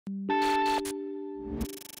Ha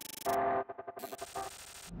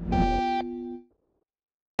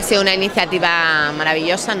sido una iniciativa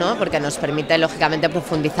maravillosa, ¿no? Porque nos permite lógicamente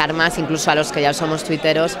profundizar más, incluso a los que ya somos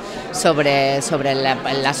tuiteros, sobre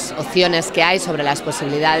las opciones que hay, sobre las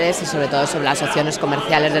posibilidades y sobre todo sobre las opciones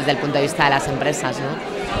comerciales desde el punto de vista de las empresas,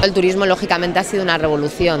 ¿no? El turismo lógicamente ha sido una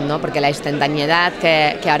revolución, ¿no? Porque la instantaneidad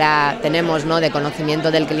que ahora tenemos, ¿no? De conocimiento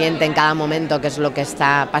del cliente en cada momento, qué es lo que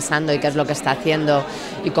está pasando y qué es lo que está haciendo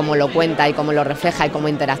y cómo lo cuenta y cómo lo refleja y cómo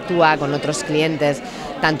interactúa con otros clientes,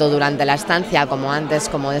 tanto durante la estancia como antes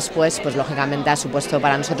como después, pues lógicamente ha supuesto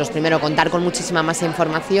para nosotros primero contar con muchísima más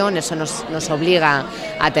información. Eso nos obliga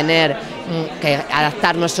a tener que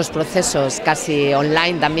adaptar nuestros procesos casi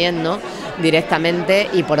online también, ¿no? Directamente,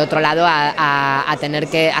 y por otro lado a tener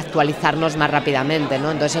que actualizarnos más rápidamente,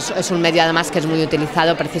 ¿no? Entonces es un medio además que es muy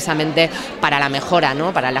utilizado precisamente para la mejora,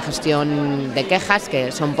 ¿no? Para la gestión de quejas,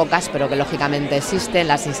 que son pocas pero que lógicamente existen,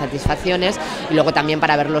 las insatisfacciones, y luego también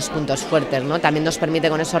para ver los puntos fuertes, ¿no? También nos permite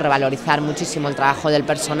con eso revalorizar muchísimo el trabajo del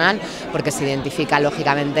personal, porque se identifica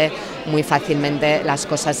lógicamente muy fácilmente las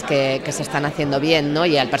cosas que se están haciendo bien, ¿no?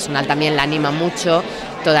 Y al personal también le anima mucho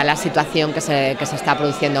toda la situación que se está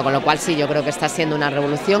produciendo, con lo cual sí, yo creo que está siendo una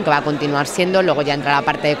revolución que va a continuar siendo. Luego ya entra la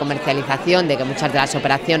parte de comercialización, de que muchas de las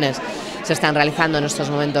operaciones se están realizando en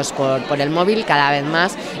estos momentos por el móvil cada vez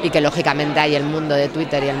más, y que lógicamente ahí el mundo de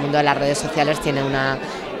Twitter y el mundo de las redes sociales tiene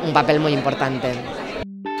un papel muy importante.